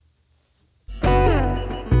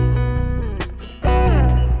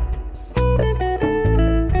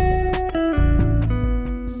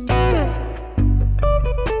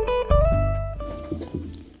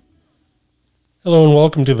Hello and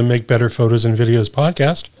welcome to the Make Better Photos and Videos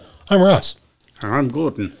podcast. I'm Ross. I'm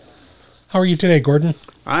Gordon. How are you today, Gordon?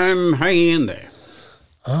 I'm hanging in there.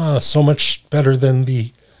 So much better than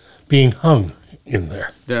the being hung in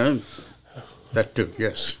there. That too,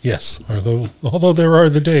 yes. Yes, although there are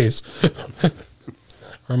the days.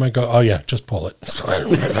 Or am I go? Oh yeah, just pull it.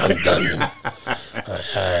 I'm done.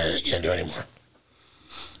 I can't do anymore.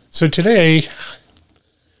 So today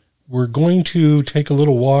we're going to take a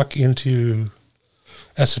little walk into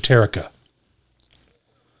esoterica.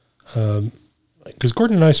 Because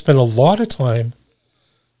Gordon and I spent a lot of time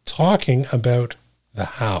talking about the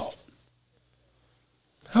how.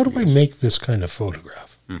 How do I make this kind of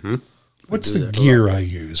photograph? Mm-hmm. What's the gear I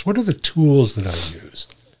use? What are the tools that I use?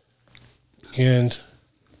 And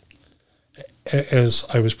as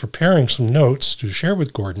I was preparing some notes to share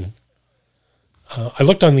with Gordon, I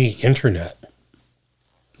looked on the internet.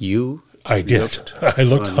 I did. I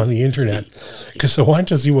looked on the internet because I wanted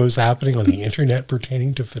to see what was happening on the internet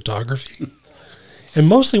pertaining to photography. And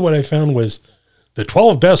mostly what I found was the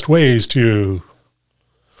 12 best ways to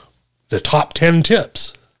the top 10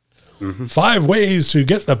 tips, 5 ways to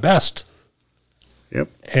get the best. Yep.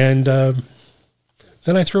 And then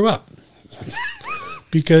I threw up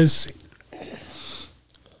because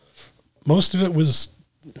most of it was.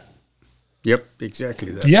 Yep,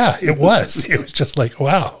 exactly that. Yeah, it was. It was just like,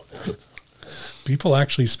 wow. People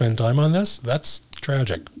actually spend time on this? That's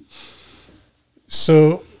tragic.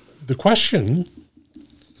 So the question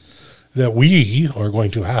that we are going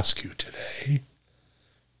to ask you today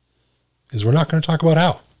is we're not going to talk about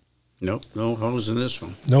how. Nope, no hows in this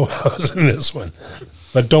one. No hows in this one.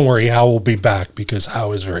 But don't worry, how will be back because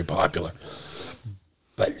how is very popular.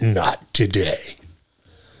 But not today.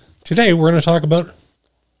 Today we're going to talk about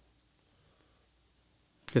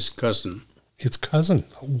His cousin. its cousin.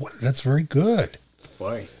 That's very good.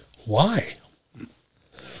 Why? Why?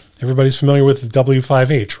 Everybody's familiar with the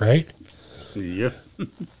W5H, right? Yep.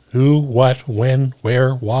 Who, what, when,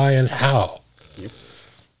 where, why, and how. Yep.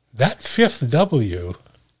 That fifth W,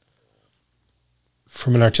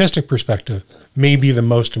 from an artistic perspective, may be the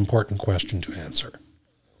most important question to answer.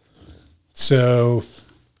 So,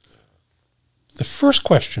 the first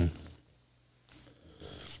question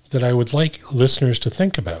that I would like listeners to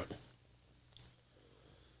think about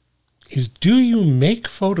is, do you make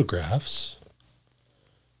photographs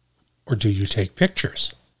or do you take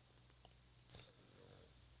pictures?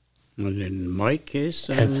 Well, in my case,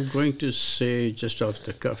 I'm going to say just off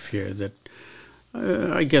the cuff here that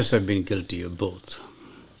I guess I've been guilty of both.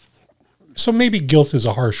 So maybe guilt is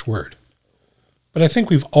a harsh word, but I think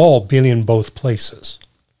we've all been in both places.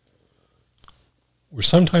 Where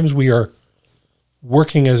sometimes we are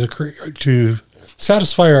working as to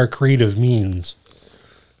satisfy our creative means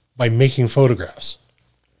by making photographs.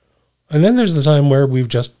 And then there's the time where we've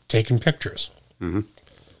just taken pictures. Mm-hmm.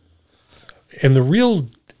 And the real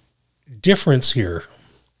difference here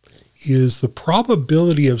is the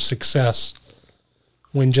probability of success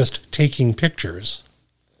when just taking pictures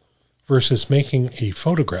versus making a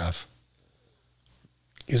photograph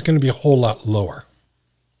is going to be a whole lot lower.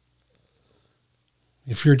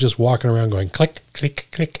 If you're just walking around going click, click,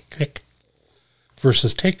 click, click,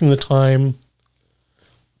 versus taking the time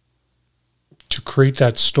to create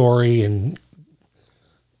that story and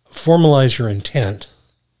formalize your intent,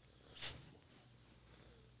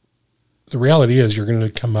 the reality is you're going to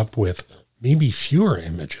come up with maybe fewer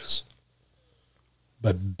images,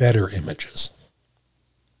 but better images.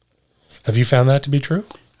 Have you found that to be true?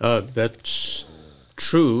 That's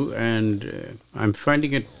true, and I'm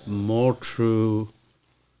finding it more true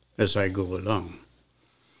as I go along.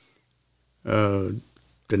 The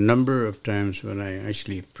number of times when I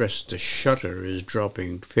actually press the shutter is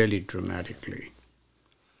dropping fairly dramatically.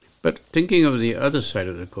 But thinking of the other side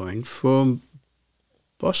of the coin, for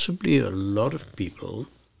possibly a lot of people,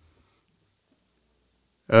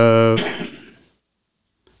 the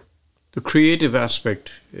creative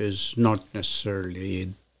aspect is not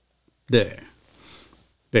necessarily there.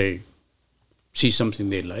 They see something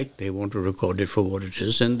they like, they want to record it for what it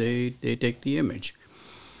is, and they take the image.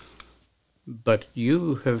 But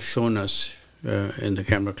you have shown us in the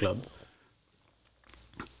Camera Club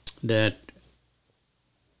that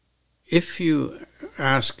if you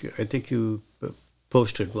ask, I think you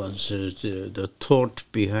posted once, the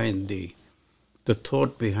thought behind the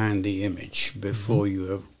image before you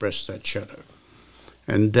have pressed that shutter.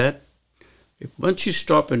 And that, once you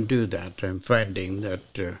stop and do that, I'm finding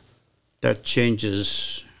that that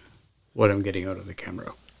changes what I'm getting out of the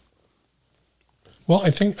camera. Well,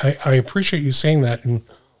 I think I appreciate you saying that, and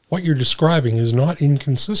what you're describing is not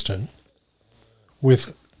inconsistent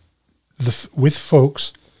with with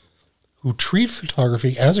folks who treat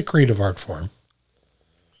photography as a creative art form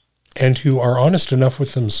and who are honest enough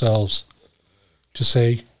with themselves to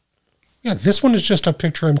say, yeah, this one is just a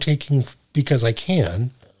picture I'm taking because I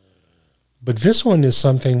can, but this one is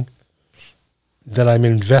something that I'm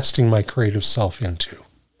investing my creative self into.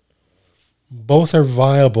 Both are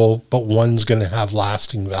viable, but one's going to have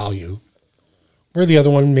lasting value, where the other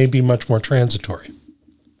one may be much more transitory.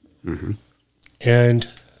 Mm-hmm. And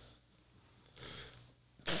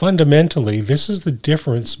fundamentally, this is the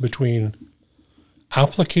difference between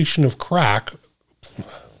application of crack.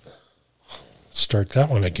 Start that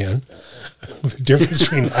one again. The difference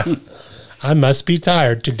between, I must be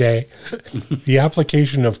tired today. The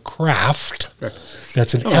application of craft,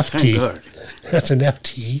 that's an FT. Thank God. That's an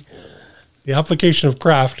FT. The application of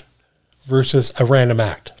craft versus a random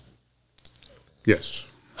act. Yes.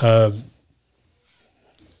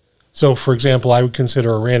 So, for example, I would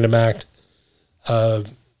consider a random act,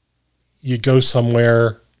 you go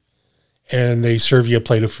somewhere and they serve you a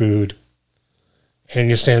plate of food and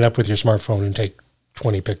you stand up with your smartphone and take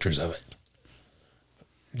 20 pictures of it.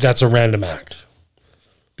 That's a random act.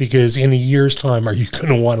 Because in a year's time, are you going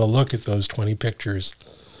to want to look at those 20 pictures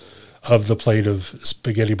of the plate of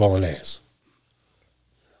spaghetti bolognese?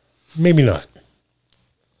 Maybe not.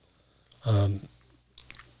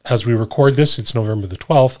 As we record this, it's November the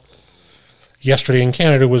 12th. Yesterday in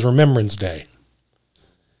Canada was Remembrance Day.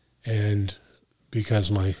 And because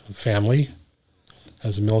my family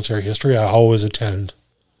has a military history, I always attend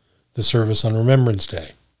the service on Remembrance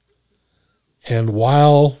Day. And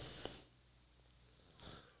while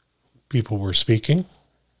people were speaking,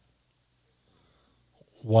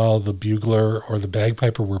 while the bugler or the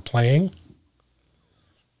bagpiper were playing,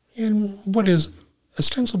 in what is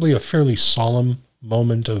ostensibly a fairly solemn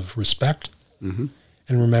moment of respect Mm-hmm.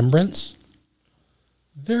 and remembrance,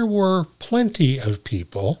 there were plenty of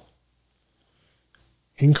people,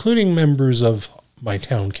 including members of my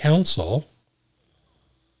town council,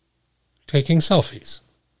 taking selfies.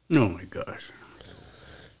 Oh my gosh.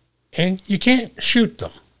 And you can't shoot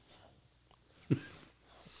them.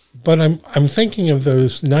 But I'm thinking of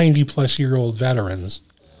those 90-plus-year-old veterans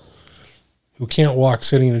who can't walk,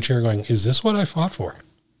 sitting in a chair going, is this what I fought for?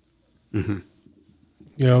 Mm-hmm.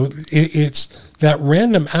 You know, it's that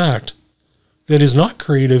random act that is not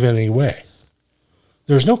creative in any way.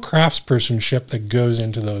 There's no craftspersonship that goes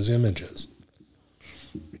into those images.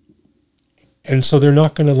 And so they're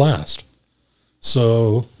not going to last.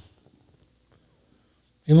 So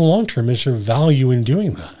in the long term, is there value in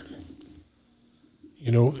doing that?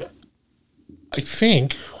 You know, I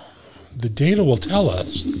think the data will tell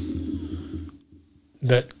us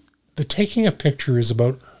that the taking a picture is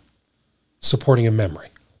about supporting a memory.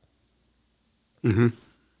 Mm-hmm.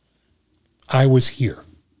 I was here.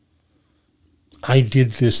 I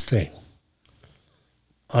did this thing.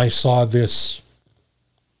 I saw this,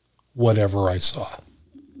 whatever I saw.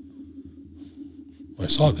 I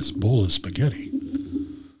saw this bowl of spaghetti.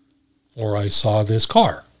 Or I saw this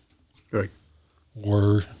car. Right.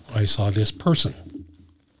 Or I saw this person.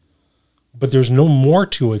 But there's no more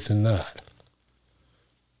to it than that.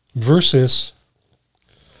 Versus,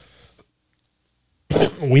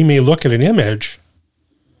 we may look at an image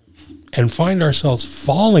and find ourselves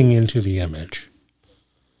falling into the image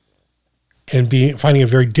and finding it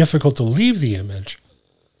very difficult to leave the image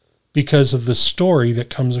because of the story that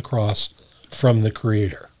comes across from the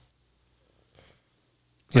creator.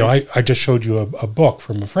 You know, I just showed you a book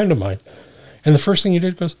from a friend of mine, and the first thing you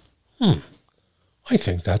did goes, I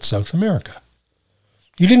think that's South America.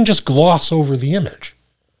 You didn't just gloss over the image.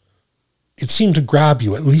 It seemed to grab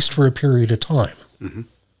you, at least for a period of time. Mm-hmm.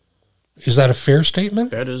 Is that a fair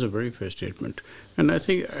statement? That is a very fair statement, and I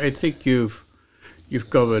think you've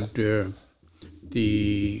covered the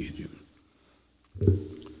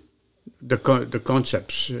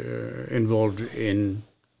concepts involved in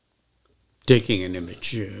taking an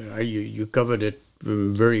image. You covered it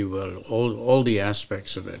very well. All the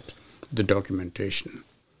aspects of it, the documentation,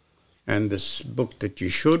 and this book that you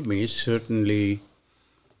showed me certainly.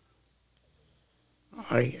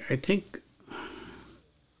 I think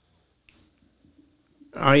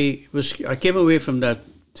I came away from that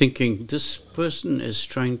thinking this person is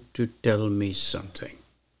trying to tell me something,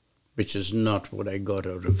 which is not what I got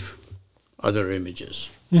out of other images.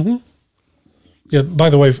 Mm-hmm. Yeah, by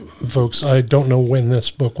the way, folks, I don't know when this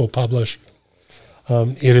book will publish.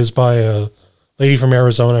 It is by a lady from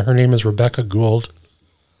Arizona. Her name is Rebecca Gould.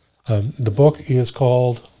 The book is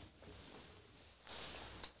called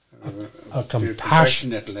A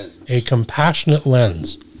Compassionate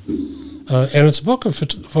Lens. And it's a book of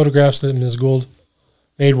photographs that Ms. Gould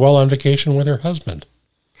made while on vacation with her husband.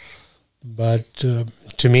 But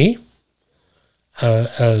to me,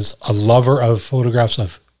 as a lover of photographs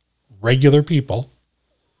of regular people,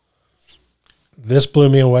 this blew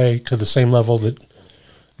me away to the same level that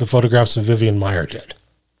the photographs of Vivian Maier did.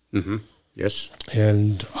 Mm-hmm. Yes.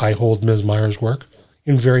 And I hold Ms. Maier's work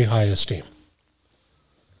in very high esteem.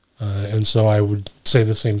 And so I would say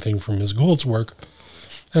the same thing for Ms. Gould's work.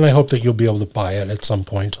 And I hope that you'll be able to buy it at some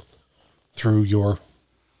point through your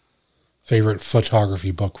favorite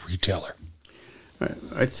photography book retailer.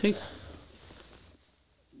 I think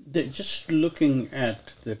that just looking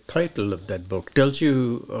at the title of that book tells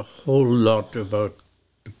you a whole lot about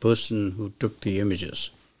the person who took the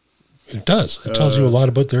images. It does. It tells you a lot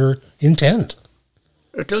about their intent.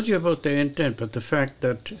 It tells you about their intent, but the fact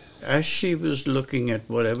that as she was looking at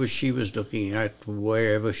whatever she was looking at,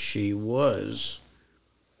 wherever she was,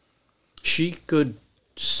 she could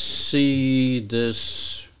see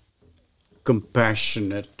this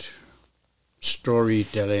compassionate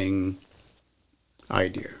storytelling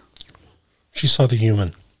idea. She saw the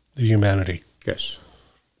humanity. Yes.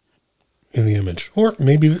 In the image. Or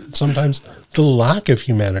maybe sometimes the lack of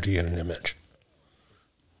humanity in an image.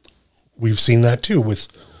 We've seen that too with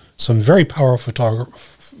some very powerful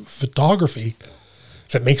photography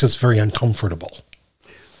that makes us very uncomfortable.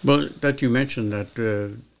 Well, that you mentioned that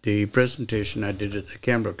the presentation I did at the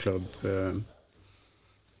Canberra Club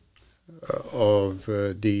of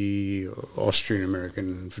the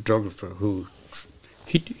Austrian-American photographer who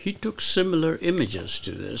he took similar images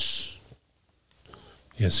to this.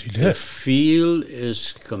 Yes, he did. The feel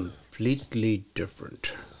is completely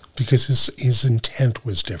different. Because his intent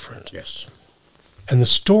was different. Yes. And the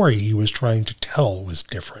story he was trying to tell was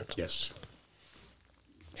different. Yes.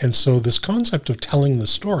 And so this concept of telling the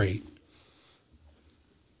story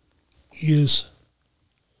it's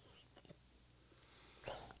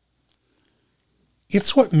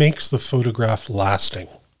what makes the photograph lasting.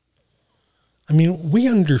 I mean, we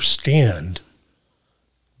understand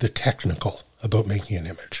the technical about making an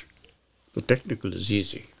image. The technical is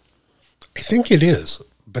easy. I think it is,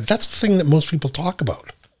 but that's the thing that most people talk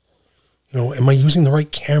about. You know, am I using the right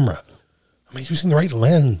camera? Am I using the right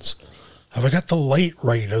lens? Have I got the light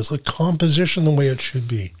right? Is the composition the way it should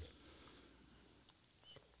be?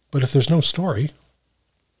 But if there's no story,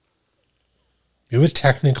 you have a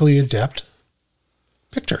technically adept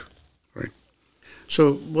picture. Right.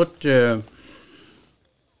 So what,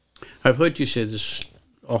 I've heard you say this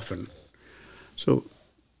often, so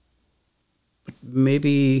but maybe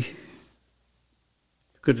you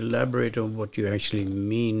could elaborate on what you actually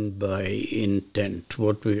mean by intent.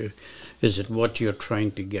 Is it what you're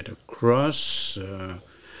trying to get across?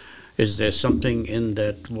 Is there something in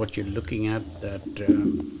that, what you're looking at that...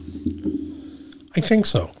 I think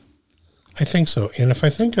so. And if I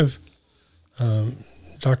think of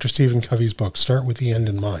Dr. Stephen Covey's book, Start with the End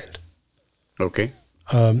in Mind. Okay.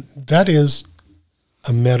 That is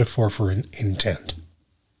a metaphor for intent.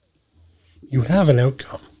 You have an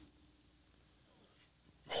outcome.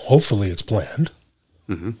 Hopefully it's planned.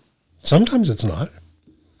 Mm-hmm. Sometimes it's not.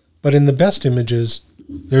 But in the best images,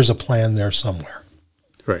 there's a plan there somewhere.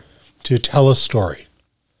 Right. To tell a story.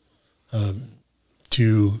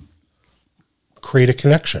 To create a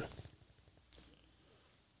connection.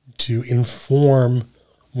 To inform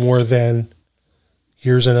more than,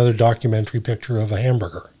 here's another documentary picture of a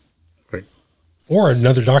hamburger. Right. Or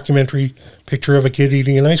another documentary picture of a kid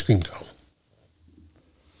eating an ice cream cone.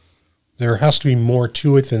 There has to be more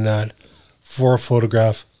to it than that for a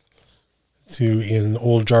photograph to, in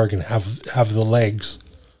old jargon, have the legs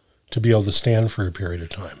to be able to stand for a period of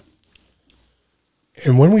time.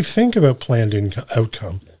 And when we think about planned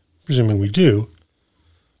outcome, presuming we do,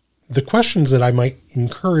 the questions that I might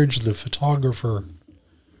encourage the photographer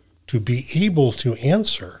to be able to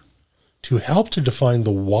answer to help to define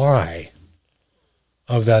the why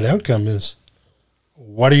of that outcome is,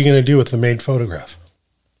 what are you going to do with the made photograph?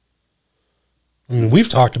 I mean, we've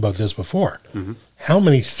talked about this before. Mm-hmm. How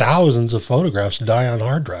many thousands of photographs die on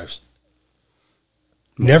hard drives?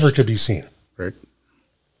 Most. Never to be seen. Right.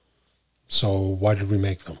 So why did we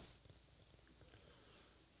make them?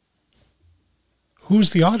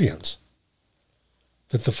 Who's the audience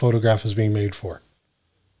that the photograph is being made for?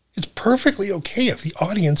 It's perfectly okay if the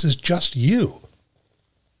audience is just you.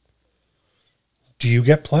 Do you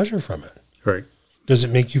get pleasure from it? Right. Does it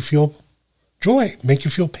make you feel joy? Make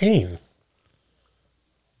you feel pain?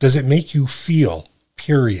 Does it make you feel,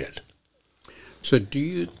 period? So do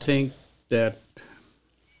you think that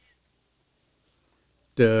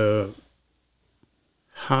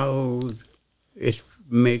how it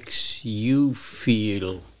makes you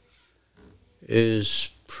feel is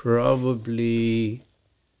probably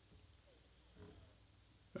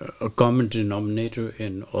a common denominator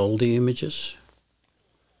in all the images.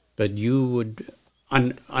 But you would,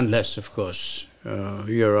 unless, of course,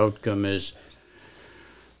 your outcome is,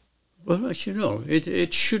 well, actually, no,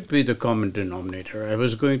 it should be the common denominator. I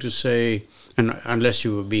was going to say, and unless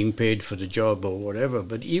you were being paid for the job or whatever,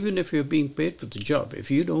 but even if you're being paid for the job, if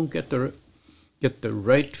you don't get the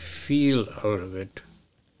right feel out of it,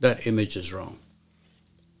 that image is wrong.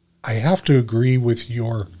 I have to agree with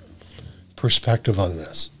your perspective on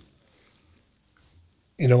this.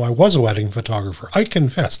 You know, I was a wedding photographer. I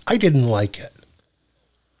confess, I didn't like it.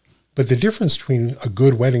 But the difference between a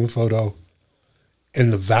good wedding photo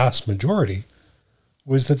and the vast majority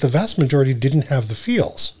was that the vast majority didn't have the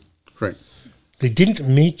feels. Right. They didn't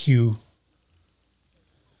make you,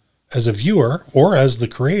 as a viewer or as the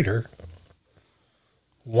creator,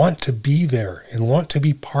 want to be there and want to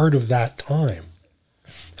be part of that time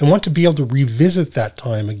and want to be able to revisit that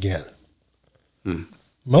time again.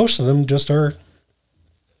 Most of them just are,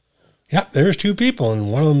 yeah, there's two people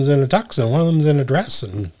and one of them's in a tux and one of them's in a dress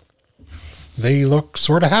and they look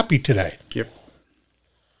sort of happy today. Yep.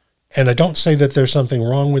 And I don't say that there's something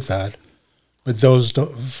wrong with that, but those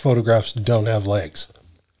photographs don't have legs.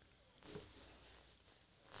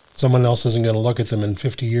 Someone else isn't going to look at them in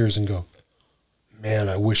 50 years and go, man,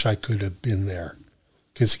 I wish I could have been there.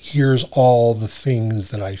 Because here's all the things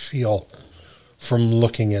that I feel from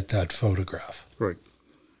looking at that photograph. Right.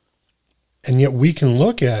 And yet we can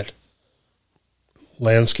look at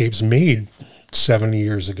landscapes made 70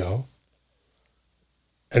 years ago,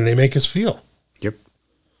 and they make us feel. Yep.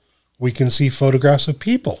 We can see photographs of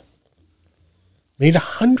people made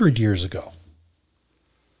 100 years ago.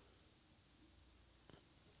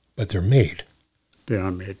 But they're made. They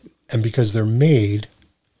are made. And because they're made,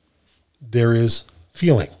 there is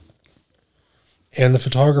feeling. And the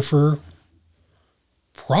photographer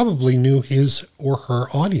probably knew his or her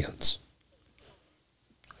audience.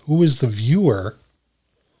 Who is the viewer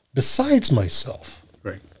besides myself?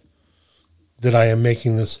 Right. That I am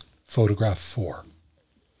making this photograph for.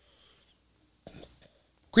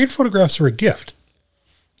 Great photographs are a gift.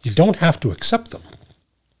 You don't have to accept them.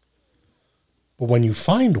 But when you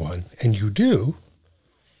find one, and you do,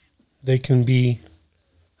 they can be,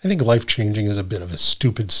 I think life-changing is a bit of a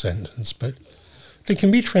stupid sentence, but they can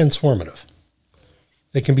be transformative.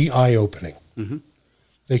 They can be eye-opening. Mm-hmm.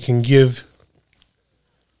 They can give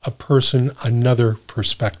a person another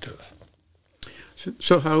perspective.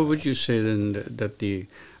 So how would you say then that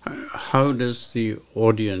how does the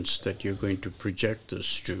audience that you're going to project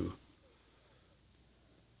this to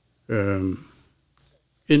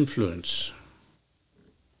influence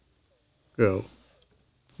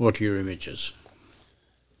what your image is?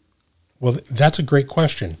 Well, that's a great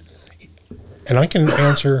question. And I can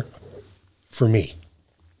answer for me.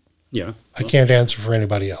 Yeah. I can't answer for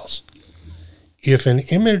anybody else. If an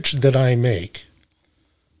image that I make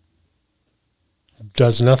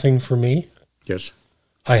does nothing for me, yes,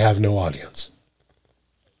 I have no audience.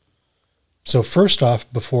 So first off,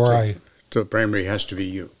 So primary has to be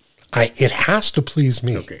you. It has to please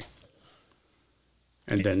me. Okay.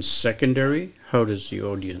 And then secondary, how does the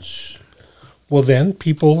audience? Well,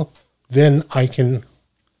 then I can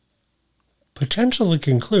potentially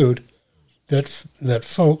conclude that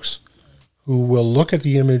folks who will look at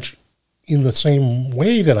the image in the same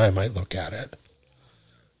way that I might look at it,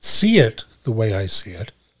 see it the way I see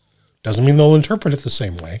it, doesn't mean they'll interpret it the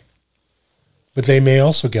same way, but they may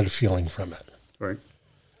also get a feeling from it. Right.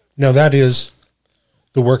 Now, that is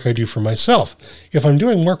the work I do for myself. If I'm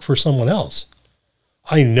doing work for someone else,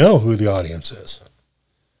 I know who the audience is.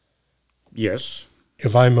 Yes.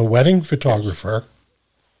 If I'm a wedding photographer,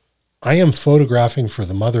 I am photographing for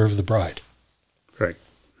the mother of the bride. Right.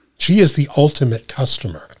 She is the ultimate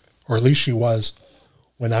customer, or at least she was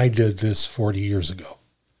when I did this 40 years ago.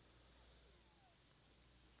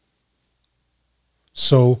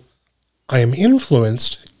 So I am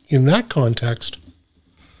influenced in that context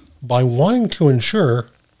by wanting to ensure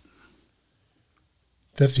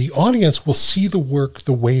that the audience will see the work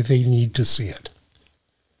the way they need to see it,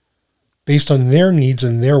 based on their needs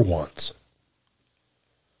and their wants.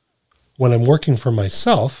 When I'm working for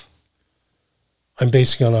myself, I'm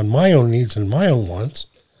basing it on my own needs and my own wants,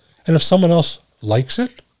 and if someone else likes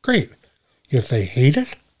it, great. If they hate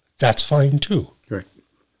it, that's fine too. Right.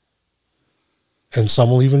 And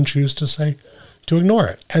some will even choose to ignore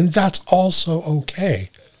it. And that's also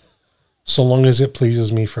okay, so long as it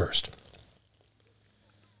pleases me first.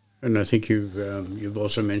 And I think you've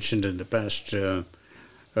also mentioned in the past,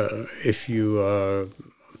 if you are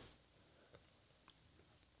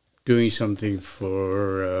doing something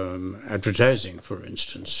for advertising, for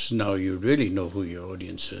instance. Now you really know who your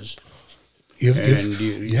audience is,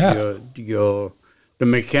 the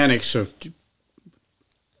mechanics and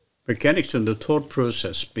the thought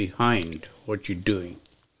process behind what you're doing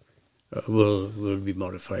will be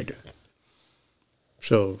modified.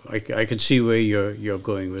 So I can see where you're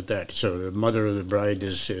going with that. So the mother of the bride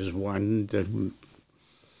is one, the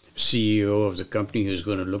CEO of the company who's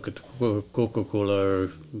going to look at the Coca-Cola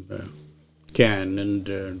can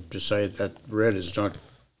and decide that red is not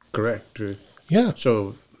correct. Yeah.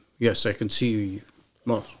 So yes, I can see.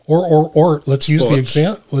 Well, or let's use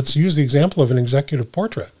the example of an executive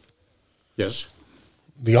portrait. Yes.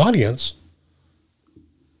 The audience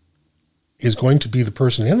is going to be the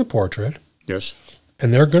person in the portrait. Yes.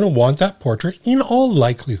 And they're going to want that portrait, in all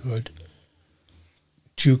likelihood,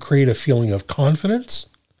 to create a feeling of confidence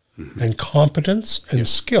and competence and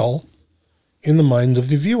skill in the mind of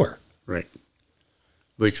the viewer. Right.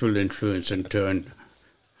 Which will influence, in turn,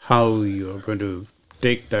 how you're going to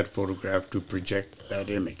take that photograph to project that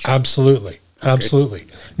image. Absolutely. Okay. Absolutely.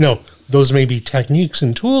 Now, those may be techniques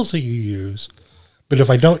and tools that you use, but if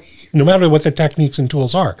I don't, no matter what the techniques and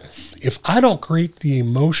tools are, if I don't create the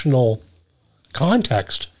emotional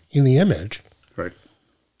context in the image, right,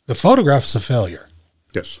 the photograph is a failure.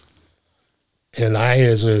 Yes. And I,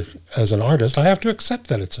 as an artist, I have to accept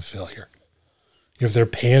that it's a failure if they're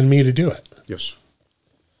paying me to do it. Yes.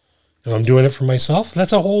 If I'm doing it for myself,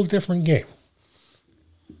 that's a whole different game.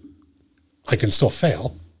 I can still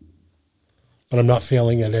fail, but I'm not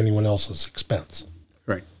failing at anyone else's expense.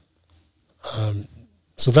 Right.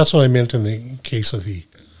 So that's what I meant in the case of the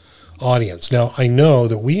audience. Now, I know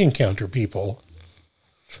that we encounter people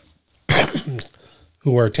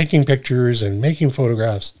who are taking pictures and making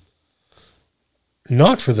photographs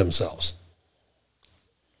not for themselves.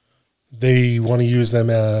 They want to use them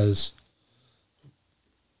as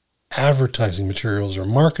advertising materials or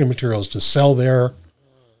marketing materials to sell their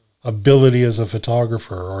ability as a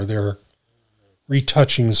photographer or their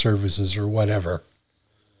retouching services or whatever.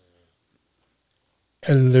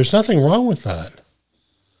 And there's nothing wrong with that.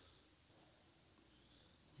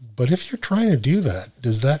 But if you're trying to do that,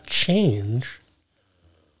 does that change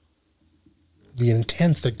the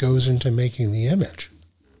intent that goes into making the image?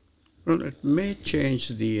 Well, it may change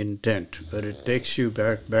the intent, but it takes you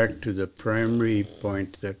back to the primary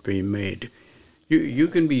point that we made. You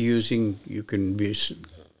can be using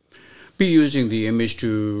the image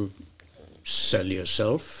to sell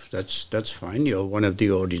yourself. That's fine. You're one of the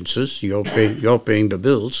audiences. You're paying the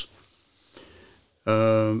bills.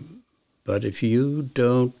 But if you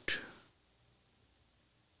don't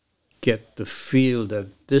get the feel that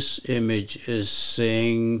this image is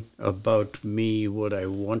saying about me what I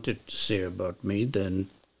want it to say about me, then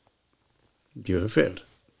you have failed.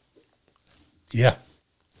 Yeah.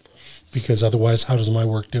 Because otherwise, how does my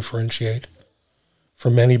work differentiate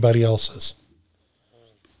from anybody else's?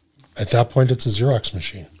 At that point, it's a Xerox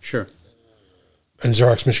machine. Sure. And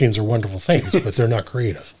Xerox machines are wonderful things, but they're not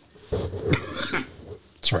creative.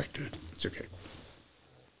 That's right, dude. It's okay.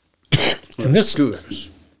 And this, 2 hours.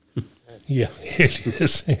 yeah, it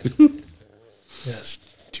is. Yes,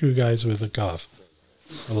 2 guys with a cough.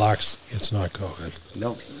 Relax, it's not COVID.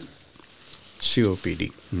 No.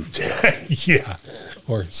 COPD. Yeah,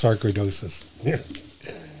 or sarcoidosis.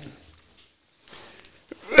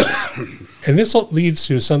 And this leads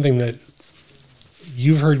to something that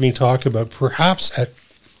you've heard me talk about, perhaps at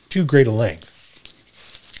too great a length.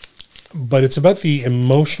 But it's about the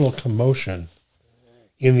emotional commotion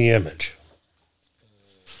in the image.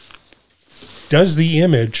 Does the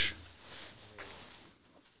image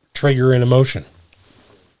trigger an emotion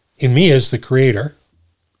in me as the creator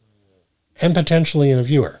and potentially in a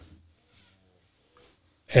viewer?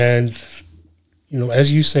 And, you know,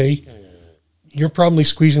 as you say, you're probably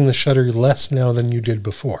squeezing the shutter less now than you did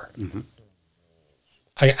before. Mm-hmm.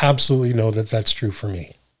 I absolutely know that that's true for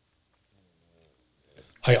me.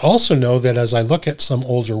 I also know that as I look at some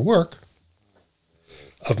older work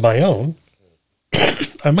of my own,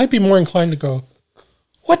 I might be more inclined to go,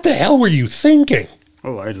 what the hell were you thinking?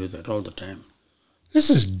 Oh, I do that all the time.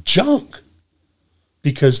 This is junk.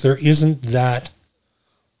 Because there isn't that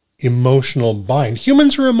emotional bind.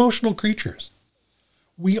 Humans are emotional creatures.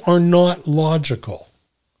 We are not logical.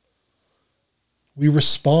 We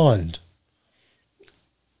respond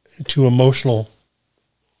to emotional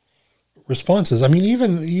responses. I mean,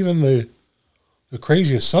 even the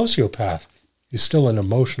craziest sociopath is still an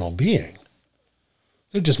emotional being.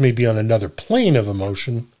 They just may be on another plane of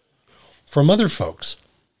emotion from other folks.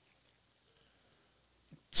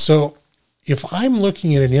 So if I'm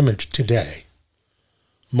looking at an image today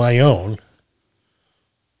my own,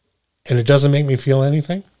 and it doesn't make me feel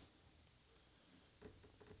anything,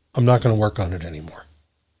 I'm not going to work on it anymore.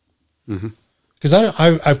 Because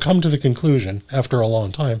I've come to the conclusion, after a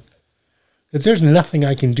long time, that there's nothing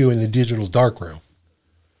I can do in the digital darkroom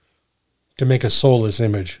to make a soulless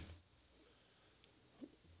image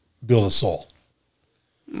build a soul.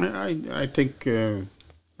 I think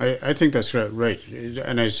I think that's right.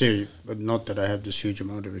 And I say, but not that I have this huge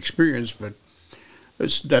amount of experience, but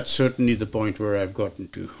that's certainly the point where I've gotten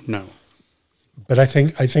to now. But I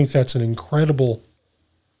think that's an incredible,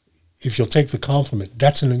 if you'll take the compliment,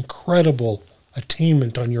 that's an incredible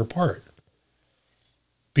attainment on your part.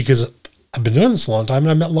 Because I've been doing this a long time,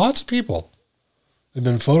 and I've met lots of people who've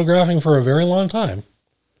been photographing for a very long time,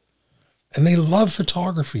 and they love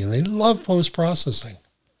photography, and they love post-processing.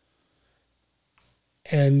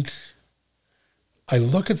 And I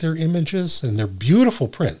look at their images, and they're beautiful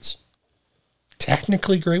prints.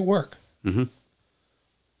 Technically great work. Mm-hmm.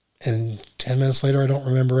 And 10 minutes later, I don't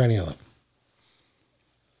remember any of them.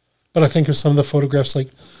 But I think of some of the photographs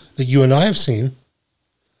like that you and I have seen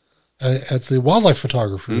at the wildlife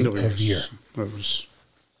photography of the year. It was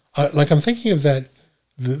Like I'm thinking of that,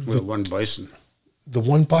 the one bison, the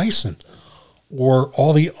one bison, or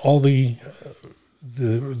all the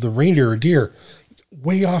reindeer or deer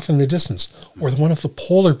way off in the distance, or the one of the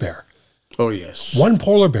polar bear. Oh yes, One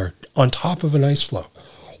polar bear on top of an ice floe,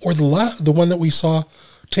 or the one that we saw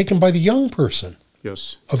taken by the young person.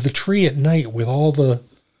 Yes, Of the tree at night with all the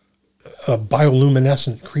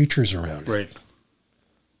bioluminescent creatures around it. right.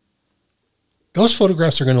 Those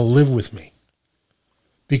photographs are going to live with me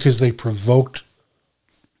because they provoked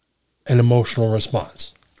an emotional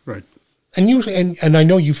response. Right. And you and I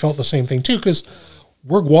know you felt the same thing too, because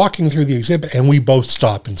we're walking through the exhibit and we both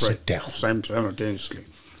stop and sit down. Simultaneously.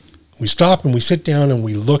 We stop and we sit down and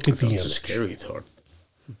we look at the That's a image. scary thought.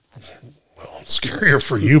 Well, it's scarier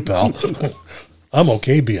for you, pal. I'm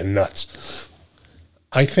okay being nuts.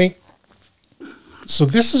 I think, so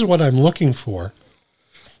this is what I'm looking for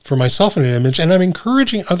myself in an image, and I'm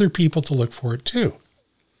encouraging other people to look for it too.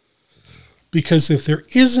 Because if there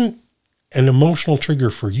isn't an emotional trigger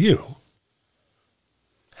for you,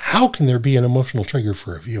 how can there be an emotional trigger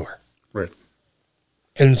for a viewer? Right.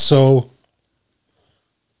 And so,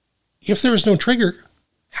 if there is no trigger,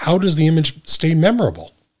 how does the image stay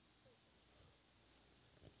memorable?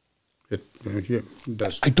 It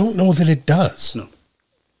does. I don't know that it does. No.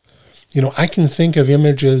 You know, I can think of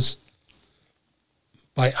images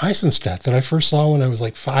by Eisenstadt that I first saw when I was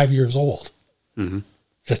like 5 years old Mm-hmm.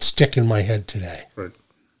 that stick in my head today. Right.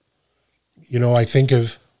 You know, I think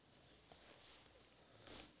of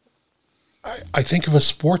a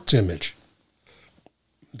sports image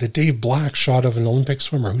that Dave Black shot of an Olympic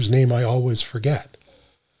swimmer whose name I always forget.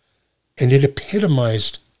 And it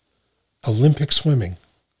epitomized Olympic swimming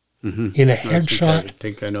in a headshot I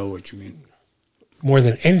think I know what you mean. more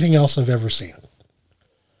than anything else I've ever seen.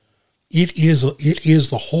 It is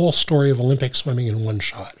the whole story of Olympic swimming in one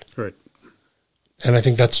shot. Right. And I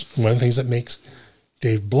think that's one of the things that makes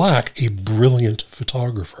Dave Black a brilliant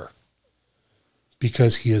photographer,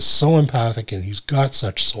 because he is so empathic and he's got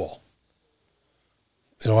such soul.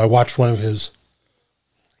 You know, I watched one of his,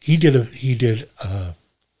 he did a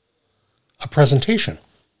presentation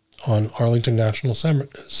on Arlington National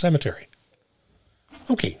Cemetery.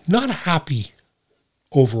 Okay, not a happy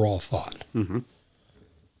overall thought. Mm-hmm.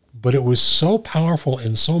 But it was so powerful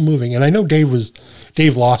and so moving. And I know Dave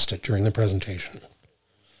lost it during the presentation.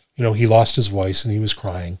 You know, he lost his voice and he was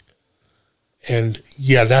crying. And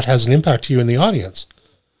yeah, that has an impact to you in the audience.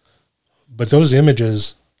 But those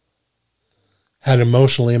images had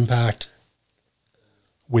emotional impact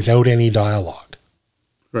without any dialogue.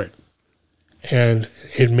 Right. And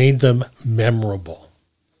it made them memorable.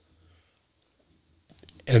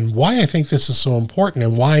 And why I think this is so important,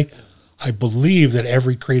 and why I believe that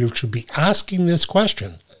every creative should be asking this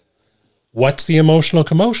question: what's the emotional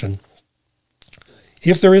commotion?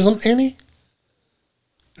 If there isn't any,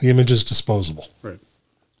 the image is disposable. Right.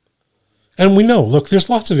 And we know, look, there's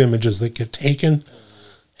lots of images that get taken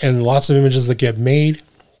and lots of images that get made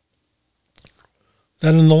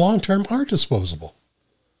that in the long term are disposable.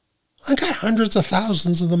 I got hundreds of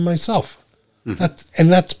thousands of them myself. Mm-hmm.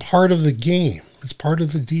 That's part of the game. It's part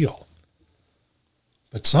of the deal.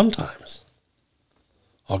 But sometimes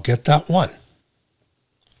I'll get that one.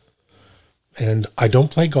 And I don't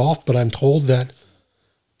play golf, but I'm told that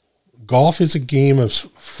golf is a game of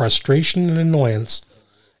frustration and annoyance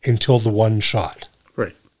until the one shot.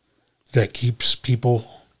 Right. That keeps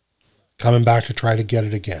people coming back to try to get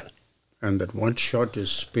it again. and that one shot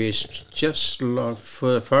is spaced just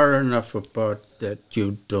far enough apart that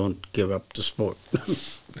you don't give up the sport.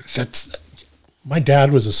 My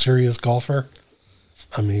dad was a serious golfer.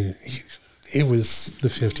 I mean, it was the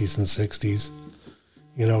 50s and 60s.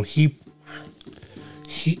 You know, he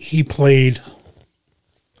played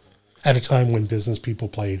at a time when business people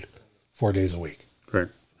played 4 days a week. Right.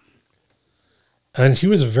 And he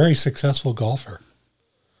was a very successful golfer.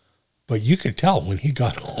 But you could tell when he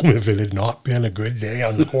got home if it had not been a good day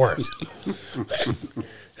on the course.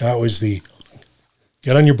 That was the,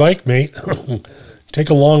 get on your bike, mate. Take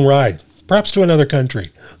a long ride, perhaps to another country.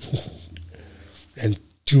 And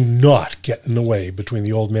do not get in the way between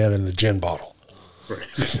the old man and the gin bottle.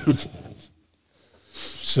 Right.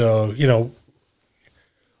 So, you know,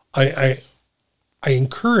 I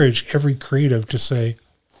encourage every creative to say,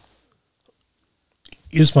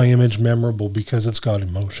 is my image memorable because it's got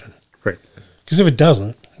emotion? Right. Because if it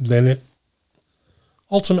doesn't, then it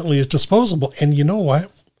ultimately is disposable. And you know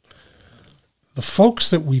what? The folks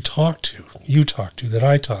that we talk to, you talk to, that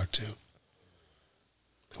I talk to,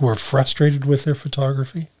 who are frustrated with their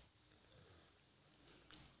photography,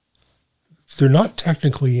 they're not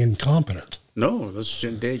technically incompetent. No,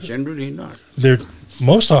 they're generally not. They're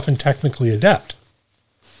most often technically adept.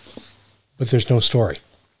 But there's no story.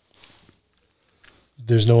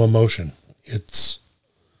 There's no emotion.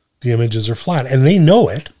 The images are flat. And they know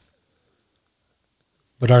it,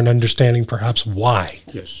 but aren't understanding perhaps why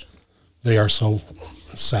Yes. they are so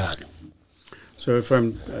sad. So if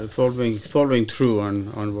I'm following through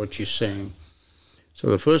on what you're saying, so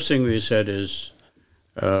the first thing we said is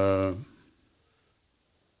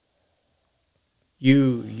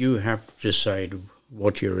you have to decide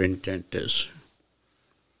what your intent is.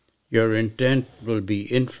 Your intent will be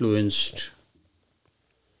influenced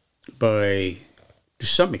to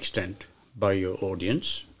some extent, by your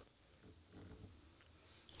audience.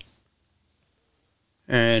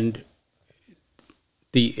 And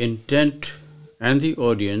the intent and the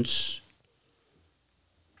audience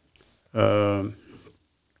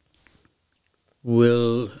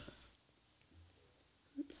will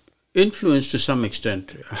influence to some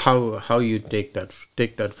extent how you take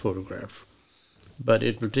that photograph. But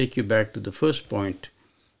it will take you back to the first point,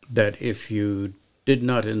 that if you did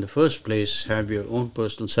not in the first place have your own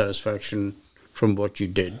personal satisfaction from what you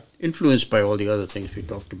did, influenced by all the other things we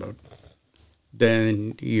talked about,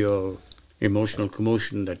 then your emotional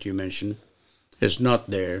commotion that you mentioned is not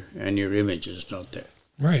there and your image is not there.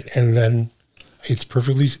 Right. And then it's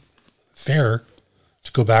perfectly fair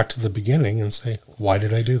to go back to the beginning and say, why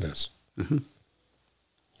did I do this? Mm-hmm.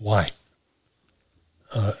 Why?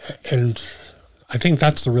 And I think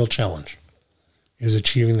that's the real challenge, is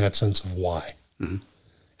achieving that sense of why. Mm-hmm.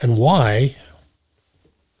 And why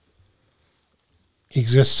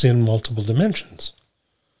exists in multiple dimensions.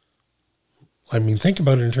 I mean, think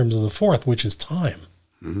about it in terms of the fourth, which is time.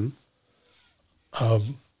 Mm-hmm.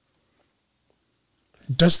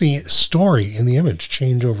 Does the story in the image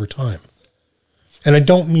change over time? And I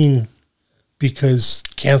don't mean because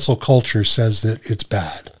cancel culture says that it's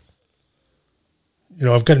bad. You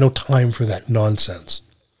know, I've got no time for that nonsense.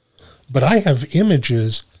 But I have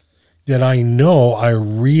images that I know I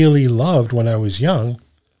really loved when I was young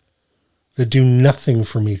that do nothing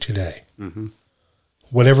for me today. Mm-hmm.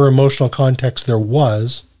 Whatever emotional context there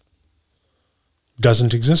was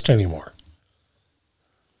doesn't exist anymore.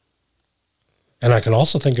 And I can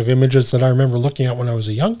also think of images that I remember looking at when I was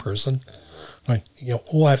a young person, like, you know,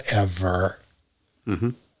 whatever. Mm-hmm.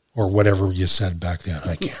 Or whatever you said back then.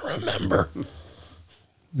 I can't remember.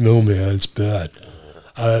 No, man, it's bad.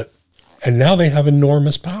 And now they have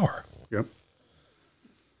enormous power. Yep.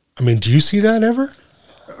 I mean, do you see that ever?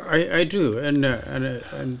 I do, and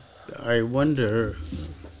I wonder.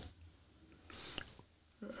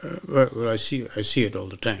 Well, I see it all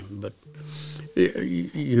the time, but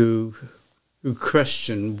you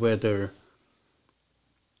question whether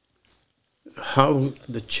how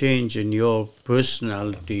the change in your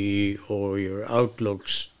personality or your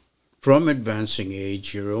outlooks from advancing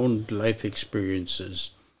age, your own life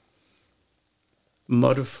experiences,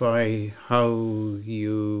 modify how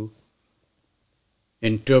you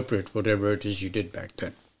interpret whatever it is you did back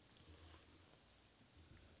then.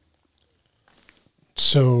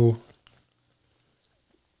 So,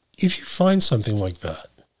 if you find something like that,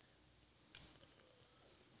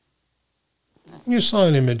 you saw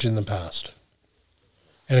an image in the past,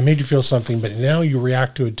 and it made you feel something, but now you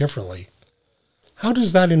react to it differently, how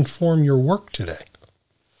does that inform your work today?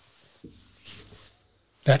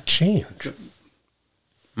 That change.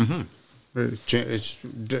 Mm-hmm.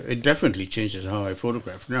 It definitely changes how I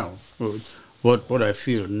photograph now. What I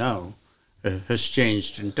feel now has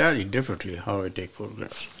changed entirely differently how I take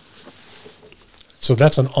photographs. So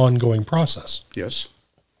that's an ongoing process. Yes.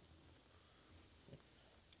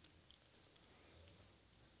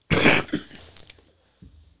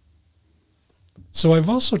 So I've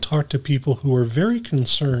also talked to people who are very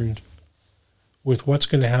concerned with what's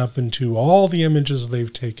going to happen to all the images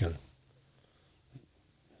they've taken.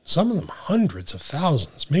 Some of them hundreds of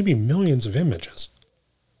thousands, maybe millions of images,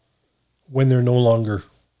 when they're no longer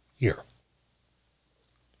here.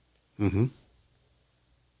 Mm-hmm.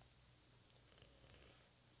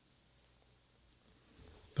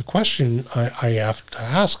 The question I have to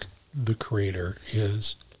ask the creator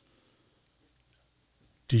is,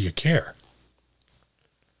 do you care?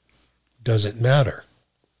 Does it matter?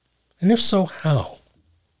 And if so, how?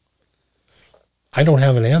 I don't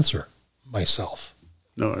have an answer myself.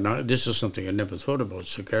 No, this is something I never thought about,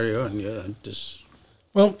 so carry on. Yeah,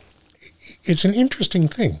 Well, it's an interesting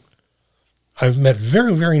thing. I've met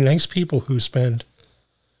very, very nice people who spend,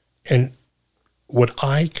 and what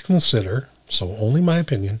I consider, so only my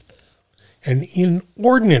opinion, an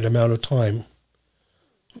inordinate amount of time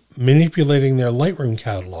manipulating their Lightroom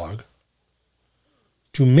catalog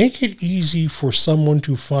to make it easy for someone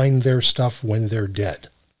to find their stuff when they're dead.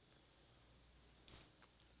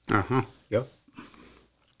 Uh-huh, yep.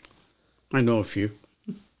 I know a few.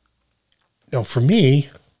 Now, for me,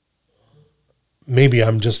 maybe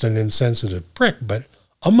I'm just an insensitive prick, but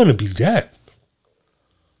I'm going to be dead.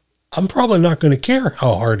 I'm probably not going to care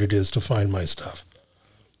how hard it is to find my stuff.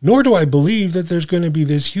 Nor do I believe that there's going to be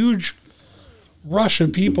this huge rush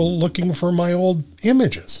of people looking for my old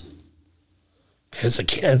images. Because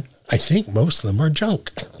again, I think most of them are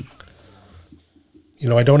junk. You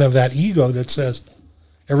know, I don't have that ego that says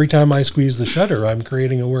every time I squeeze the shutter, I'm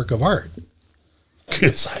creating a work of art.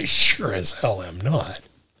 Because I sure as hell am not.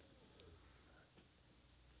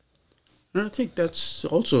 And I think that's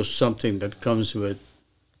also something that comes with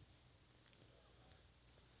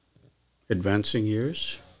advancing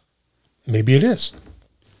years. Maybe it is.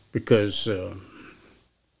 Because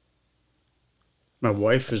my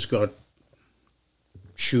wife has got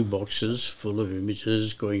shoe boxes full of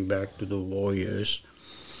images going back to the war years.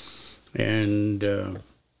 And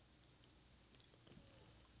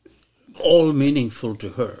all meaningful to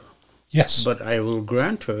her. Yes. But I will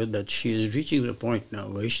grant her that she is reaching the point now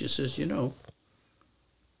where she says, you know,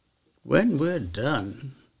 when we're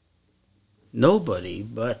done, nobody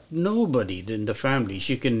in the family,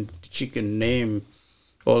 she can name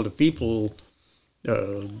all the people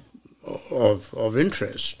of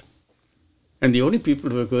interest. And the only people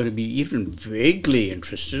who are going to be even vaguely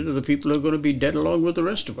interested are the people who are going to be dead along with the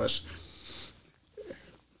rest of us.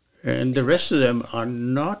 And the rest of them are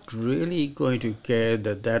not really going to care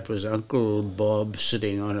that that was Uncle Bob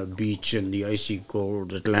sitting on a beach in the icy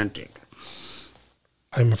cold Atlantic.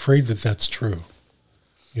 I'm afraid that that's true.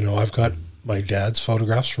 You know, I've got my dad's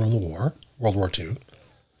photographs from the war, World War II,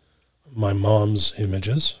 my mom's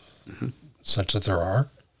images, such that there are.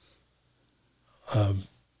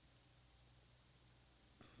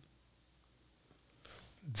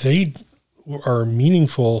 They are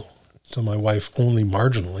meaningful to my wife only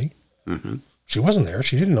marginally. Mm-hmm. She wasn't there.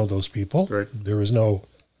 She didn't know those people. Right. There was no,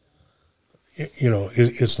 you know,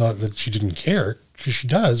 it's not that she didn't care, because she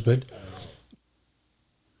does, but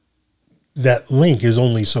that link is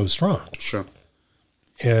only so strong. Sure.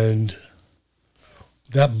 And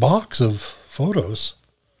that box of photos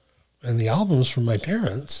and the albums from my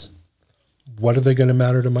parents, what are they going to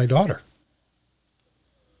matter to my daughter?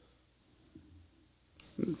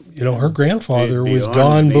 You know, her grandfather was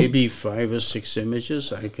gone. Maybe 5 or 6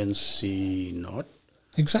 images, I can see not.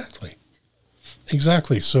 Exactly.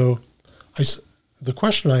 So the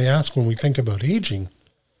question I ask when we think about aging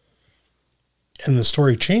and the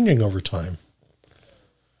story changing over time,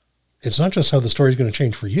 it's not just how the story is going to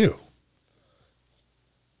change for you.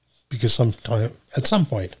 Because at some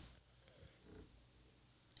point,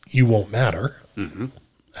 you won't matter, and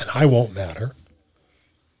I won't matter,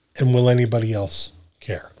 and will anybody else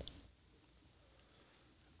care?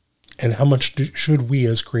 And how much should we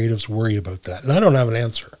as creatives worry about that? And I don't have an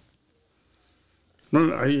answer.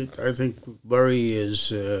 Well, I think worry is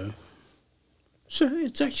so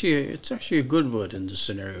it's actually a good word in this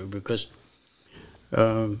scenario, because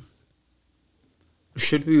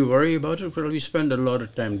should we worry about it? Well, we spend a lot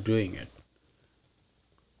of time doing it.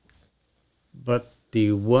 But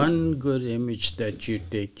the one good image that you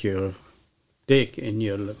make in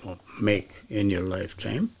your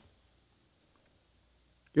lifetime,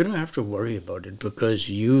 you don't have to worry about it, because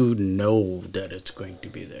you know that it's going to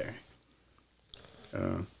be there.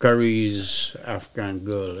 Curry's Afghan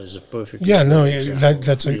Girl is a perfect. Yeah, no,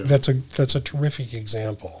 example. that's a terrific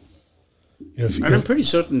example. And I'm pretty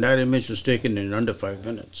certain that image was taken in under 5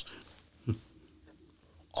 minutes.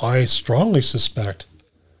 I strongly suspect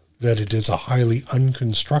that it is a highly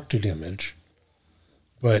unconstructed image,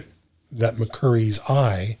 but that McCurry's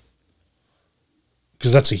eye,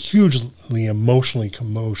 because that's a hugely emotional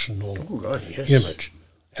image.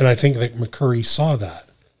 And I think that McCurry saw that.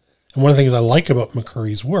 And one of the things I like about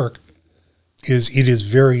McCurry's work is it is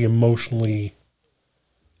very emotionally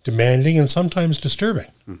demanding and sometimes disturbing.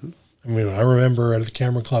 Mm-hmm. I mean, I remember at the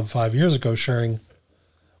Camera Club 5 years ago sharing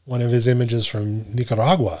one of his images from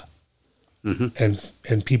Nicaragua,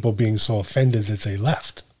 and people being so offended that they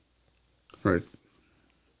left. Right.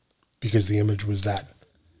 Because the image was that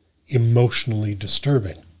emotionally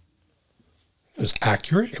disturbing. It was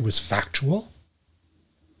accurate, it was factual,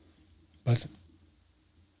 but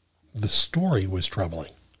the story was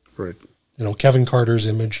troubling. Right. You know, Kevin Carter's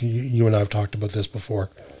image, you and I have talked about this before,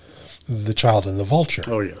 The Child and the Vulture.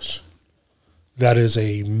 Oh, yes. That is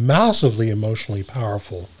a massively emotionally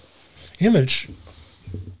powerful image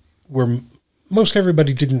where most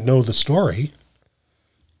everybody didn't know the story,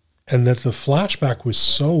 and that the flashback was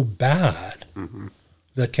so bad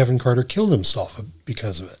that Kevin Carter killed himself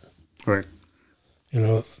because of it. Right. You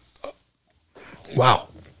know, wow.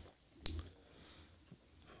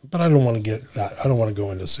 But I don't want to get that. I don't want to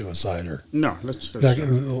go into suicide or No, let's that,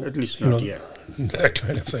 at least not yet. That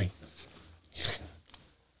kind of thing.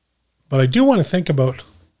 But I do want to think about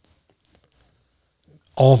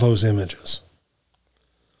all those images.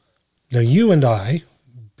 Now, you and I,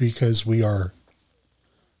 because we are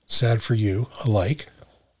sad for you alike,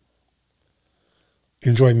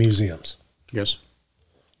 enjoy museums. Yes.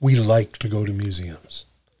 We like to go to museums.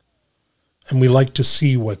 And we like to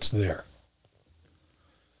see what's there.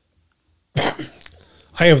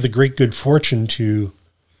 I have the great good fortune to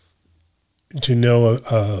know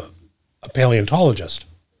a paleontologist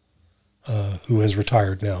who has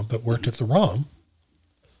retired now, but worked at the ROM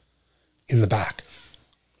in the back.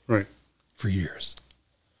 Right. For years.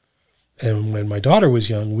 And when my daughter was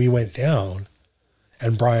young, we went down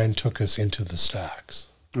and Brian took us into the stacks.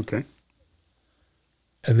 Okay.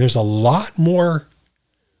 And there's a lot more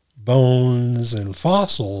bones and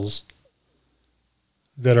fossils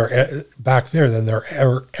that are back there than there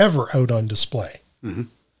are ever out on display. Mm-hmm.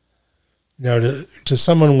 Now, to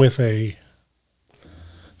someone with a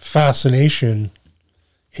fascination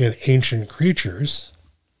in ancient creatures,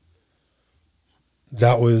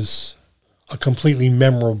 that was a completely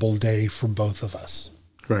memorable day for both of us.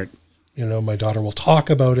 Right. You know, my daughter will talk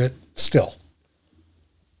about it still.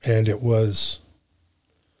 And it was,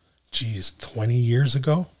 20 years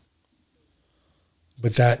ago?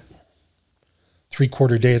 But that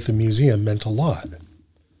 3/4 day at the museum meant a lot.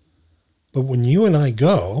 But when you and I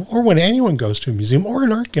go, or when anyone goes to a museum or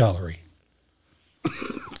an art gallery,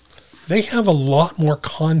 they have a lot more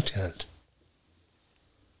content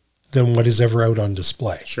than what is ever out on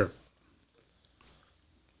display. Sure.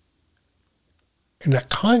 And that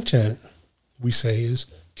content, we say, is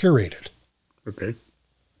curated. Okay.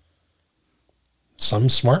 Some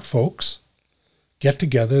smart folks get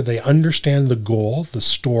together, they understand the goal, the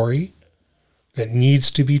story that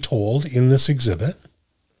needs to be told in this exhibit,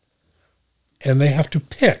 and they have to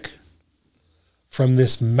pick from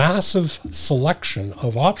this massive selection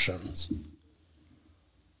of options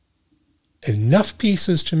enough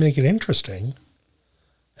pieces to make it interesting,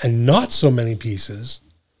 and not so many pieces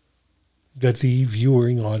that the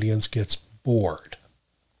viewing audience gets bored.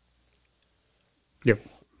 Yep.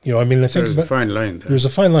 You know, I mean, I think There's a fine line there. There's a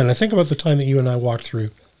fine line. I think about the time that you and I walked through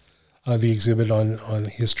the exhibit on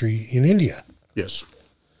history in India. Yes.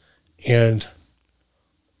 And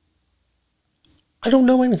I don't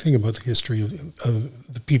know anything about the history of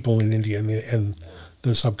the people in India and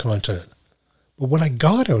the subcontinent. But what I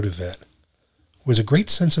got out of it was a great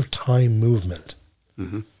sense of time movement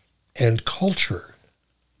and culture.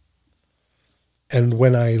 And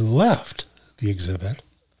when I left the exhibit,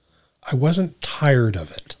 I wasn't tired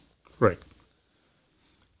of it. Right.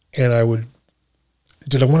 And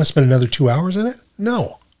did I want to spend another 2 hours in it?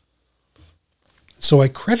 No. So I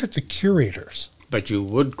credit the curators. But you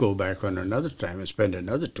would go back on another time and spend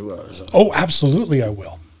another 2 hours on it. Oh, absolutely I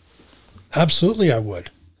will. Absolutely I would.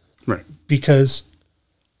 Right. Because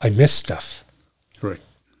I miss stuff. Right.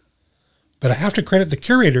 But I have to credit the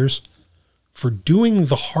curators for doing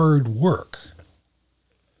the hard work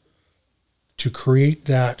to create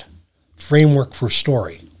that framework for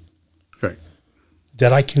story. Right.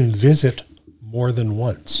 That I can visit more than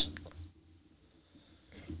once.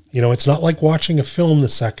 You know, it's not like watching a film the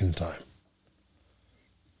second time.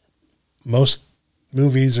 most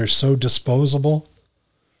movies are so disposable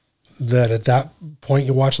that at that point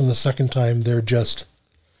you watch them the second time, they're just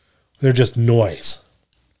noise.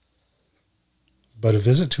 But a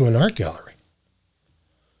visit to an art gallery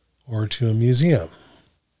or to a museum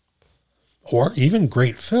or even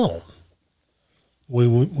great film, we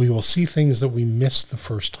will see things that we missed the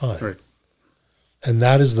first time. Right. And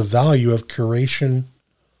that is the value of curation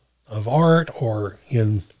of art, or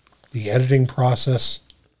in the editing process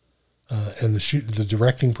and the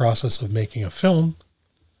directing process of making a film.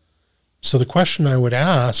 So the question I would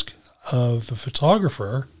ask of the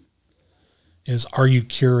photographer is, are you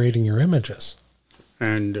curating your images?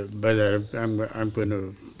 And by that, I'm going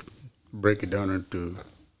to break it down into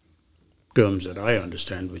terms that I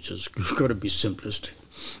understand, which is going to be simplistic.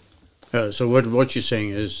 So what you're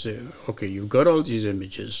saying is, okay, you've got all these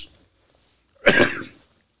images.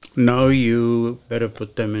 Now you better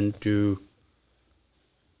put them into,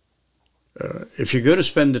 if you're going to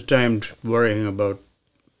spend the time worrying about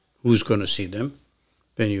who's going to see them,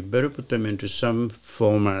 then you better put them into some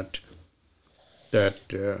format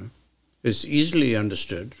that is easily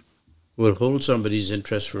understood, will hold somebody's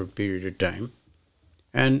interest for a period of time,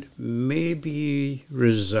 and maybe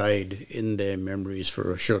reside in their memories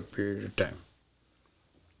for a short period of time.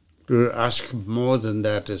 To ask more than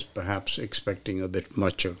that is perhaps expecting a bit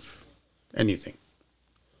much of anything.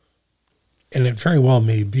 And it very well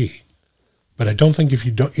may be. But I don't think if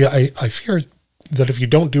you don't, I fear that if you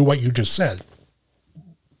don't do what you just said,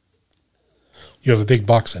 you have a big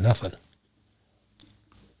box of nothing.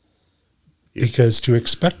 Yep. Because to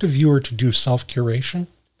expect a viewer to do self-curation,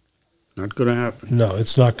 not going to happen. No,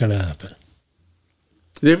 it's not going to happen.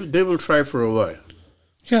 They will try for a while.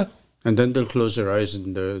 Yeah. And then they'll close their eyes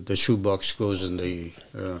and the shoebox goes in the...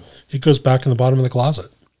 It goes back in the bottom of the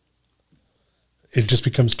closet. It just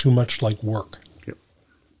becomes too much like work. Yep.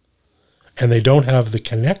 And they don't have the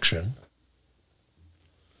connection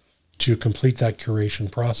to complete that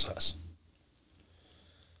curation process.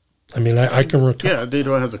 I mean, I can recall... Yeah, they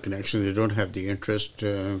don't have the connection. They don't have the interest.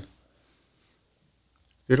 They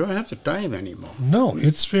don't have the time anymore. No,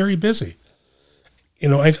 it's very busy. You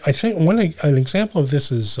know, I think an example of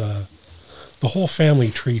this is the whole family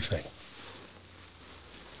tree thing.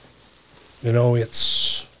 You know,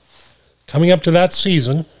 it's coming up to that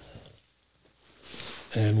season,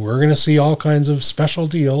 and we're going to see all kinds of special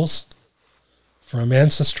deals from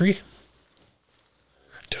Ancestry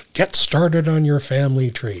to get started on your family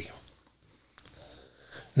tree.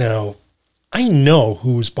 Now, I know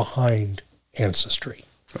who's behind Ancestry.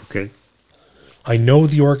 Okay. I know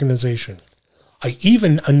the organization. I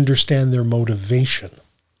even understand their motivation.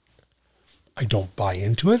 I don't buy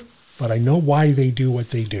into it, but I know why they do what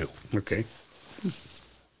they do. Okay.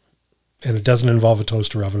 And it doesn't involve a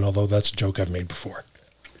toaster oven, although that's a joke I've made before.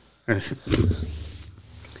 And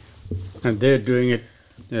they're doing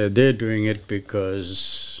it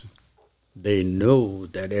because they know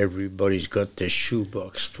that everybody's got their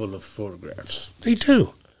shoebox full of photographs. They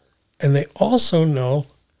do. And they also know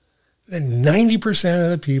that 90% of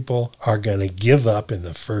the people are going to give up in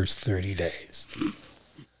the first 30 days.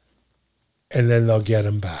 And then they'll get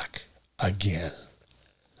them back again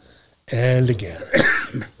and again.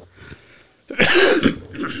 I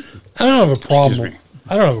don't have a problem.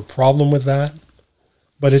 I don't have a problem with that,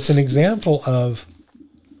 but it's an example of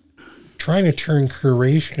trying to turn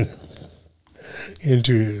curation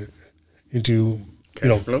into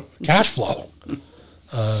cash flow.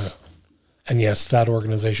 And yes, that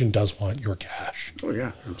organization does want your cash. Oh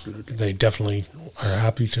yeah, absolutely. They definitely are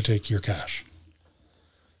happy to take your cash.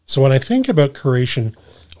 So when I think about curation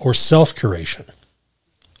or self-curation,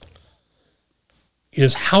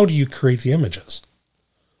 is how do you create the images?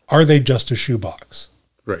 Are they just a shoebox?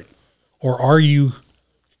 Right. Or are you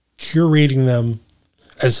curating them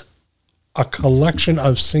as a collection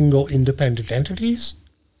of single independent entities?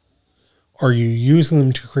 Are you using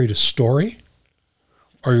them to create a story?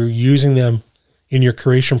 Are you using them in your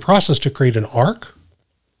curation process to create an arc?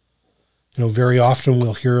 You know, very often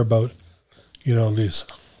we'll hear about, these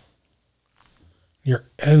your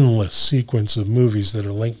endless sequence of movies that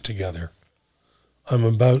are linked together. I'm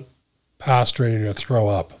about past ready to throw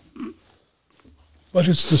up. But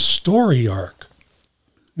it's the story arc.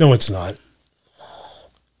 No, it's not.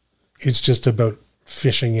 It's just about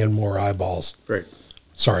fishing in more eyeballs. Right.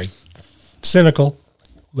 Sorry. Cynical.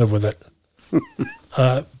 Live with it.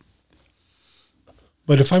 But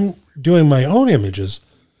if I'm doing my own images,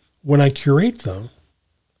 when I curate them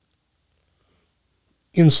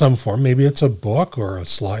in some form, maybe it's a book or a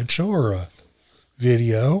slideshow or a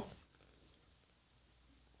video,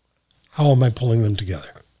 how am I pulling them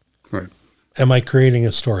together? Right. Am I creating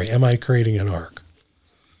a story? Am I creating an arc?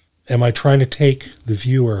 Am I trying to take the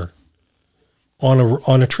viewer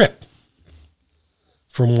on a trip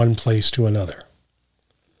from one place to another?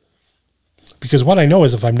 Because what I know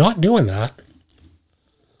is if I'm not doing that,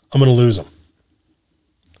 I'm going to lose them.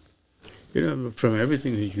 You know, from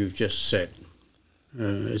everything that you've just said,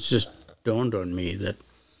 it's just dawned on me that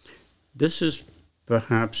this is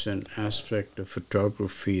perhaps an aspect of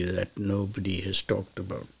photography that nobody has talked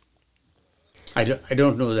about. I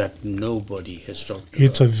don't know that nobody has talked about it.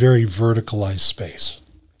 It's a very verticalized space.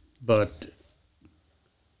 But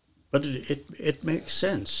it makes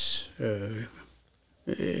sense.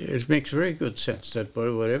 It makes very good sense that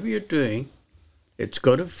whatever you're doing, it's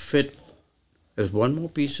got to fit as one more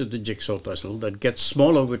piece of the jigsaw puzzle that gets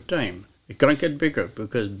smaller with time. It can't get bigger,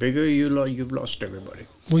 because bigger you've lost everybody.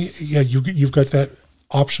 Well, yeah, you've got that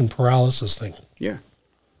option paralysis thing. Yeah,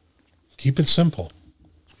 Keep it simple.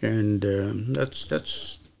 and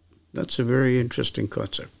that's a very interesting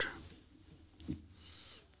concept.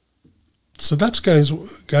 So that's guys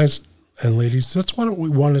and ladies, that's what we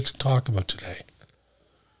wanted to talk about today.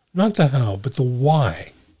 Not the how, but the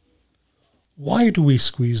why. Why do we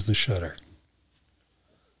squeeze the shutter?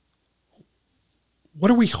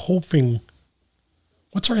 What are we hoping?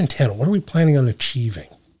 What's our intent? What are we planning on achieving?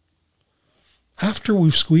 After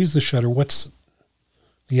we've squeezed the shutter, what's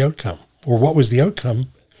the outcome? Or what was the outcome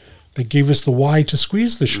that gave us the why to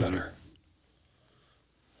squeeze the shutter?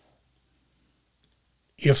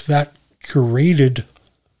 If that curated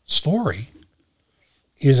story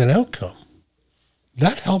is an outcome,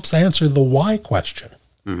 that helps answer the why question.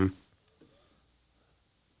 Mm-hmm.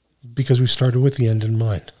 Because we started with the end in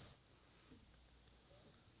mind.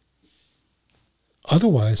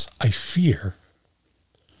 Otherwise, I fear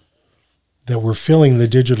that we're filling the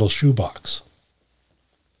digital shoebox.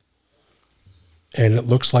 And it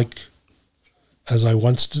looks like, as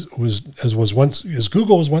Google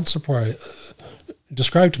was once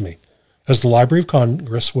described to me, as the Library of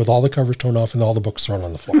Congress with all the covers torn off and all the books thrown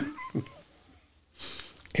on the floor.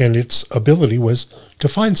 And its ability was to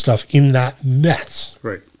find stuff in that mess.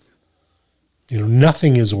 Right. You know,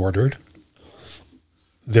 nothing is ordered.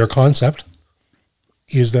 Their concept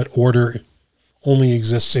is that order only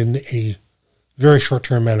exists in a very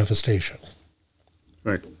short-term manifestation.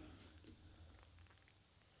 Right.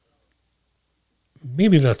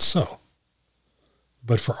 Maybe that's so.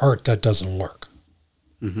 But for art, that doesn't work.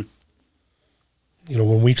 Mm-hmm. You know,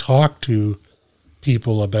 when we talk to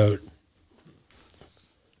people about,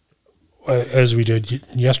 as we did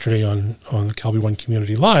yesterday on the Kelby One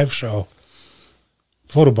Community Live show,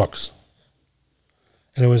 photo books.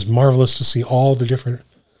 And it was marvelous to see all the different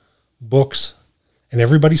books. And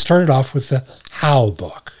everybody started off with the how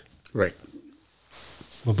book. Right.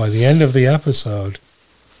 But by the end of the episode,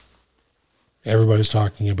 everybody's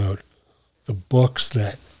talking about the books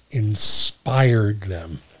that inspired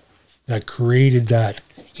them, that created that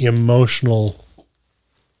emotional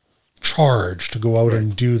charge to go out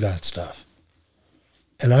and do that stuff.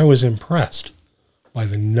 And I was impressed by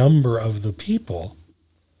the number of the people.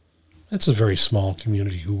 It's a very small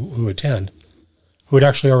community who attend, who had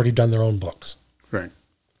actually already done their own books. Right.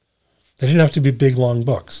 They didn't have to be big, long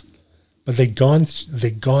books, but they'd gone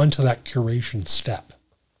to that curation step.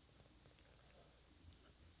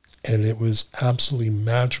 And it was absolutely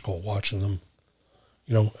magical watching them,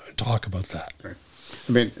 you know, talk about that. Right.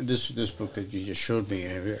 I mean, this book that you just showed me,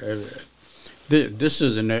 this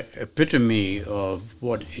is an epitome of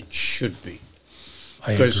what it should be.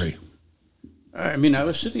 I agree. I mean, I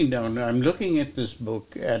was sitting down, I'm looking at this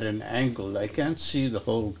book at an angle. I can't see the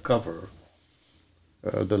whole cover.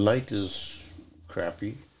 The light is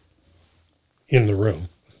crappy. In the room.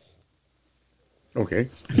 Okay.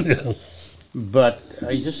 But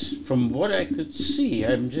I just, from what I could see,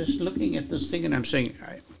 I'm just looking at this thing and I'm saying,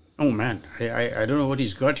 oh man, I don't know what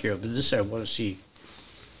he's got here, but this I want to see.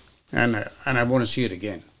 And I want to see it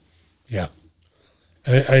again. Yeah.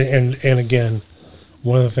 And again,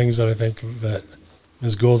 one of the things that I think that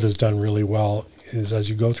Ms. Gould has done really well is as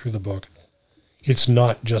you go through the book, it's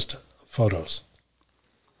not just photos.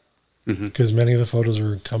 Because many of the photos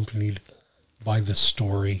are accompanied by the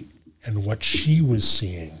story and what she was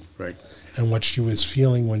seeing. Right. And what she was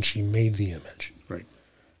feeling when she made the image. Right.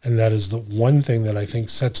 And that is the one thing that I think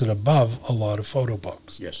sets it above a lot of photo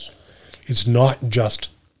books. Yes. It's not just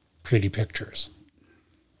pretty pictures.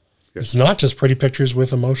 Yes. It's not just pretty pictures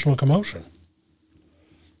with emotional commotion.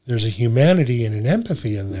 There's a humanity and an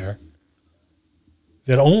empathy in there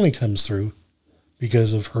that only comes through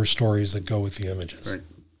because of her stories that go with the images. Right.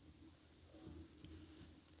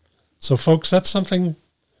 So, folks, that's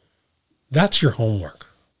your homework.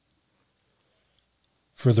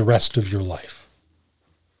 for the rest of your life.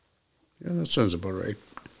 Yeah, that sounds about right.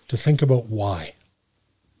 To think about why.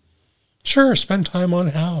 Sure, spend time on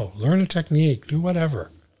how. Learn a technique. Do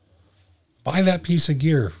whatever. Buy that piece of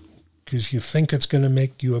gear because you think it's going to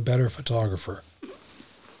make you a better photographer.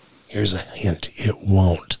 Here's a hint. It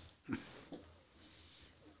won't.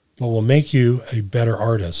 What will make you a better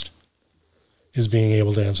artist is being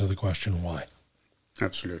able to answer the question why.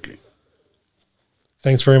 Absolutely.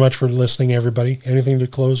 Thanks very much for listening, everybody. Anything to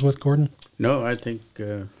close with, Gordon? No, I think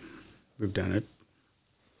we've done it.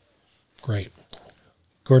 Great.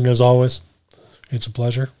 Gordon, as always, it's a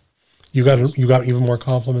pleasure. You got even more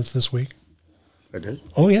compliments this week. I did?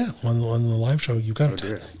 Oh yeah, on the live show, you got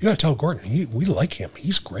dear. to tell Gordon we like him.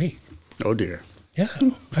 He's great. Oh dear. Yeah,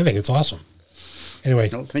 I think it's awesome. Anyway,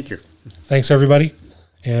 No, thank you. thanks everybody,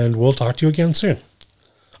 and we'll talk to you again soon.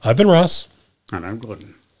 I've been Ross. And I'm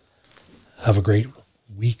Gordon. Have a great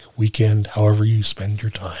weekend, however you spend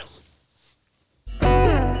your time.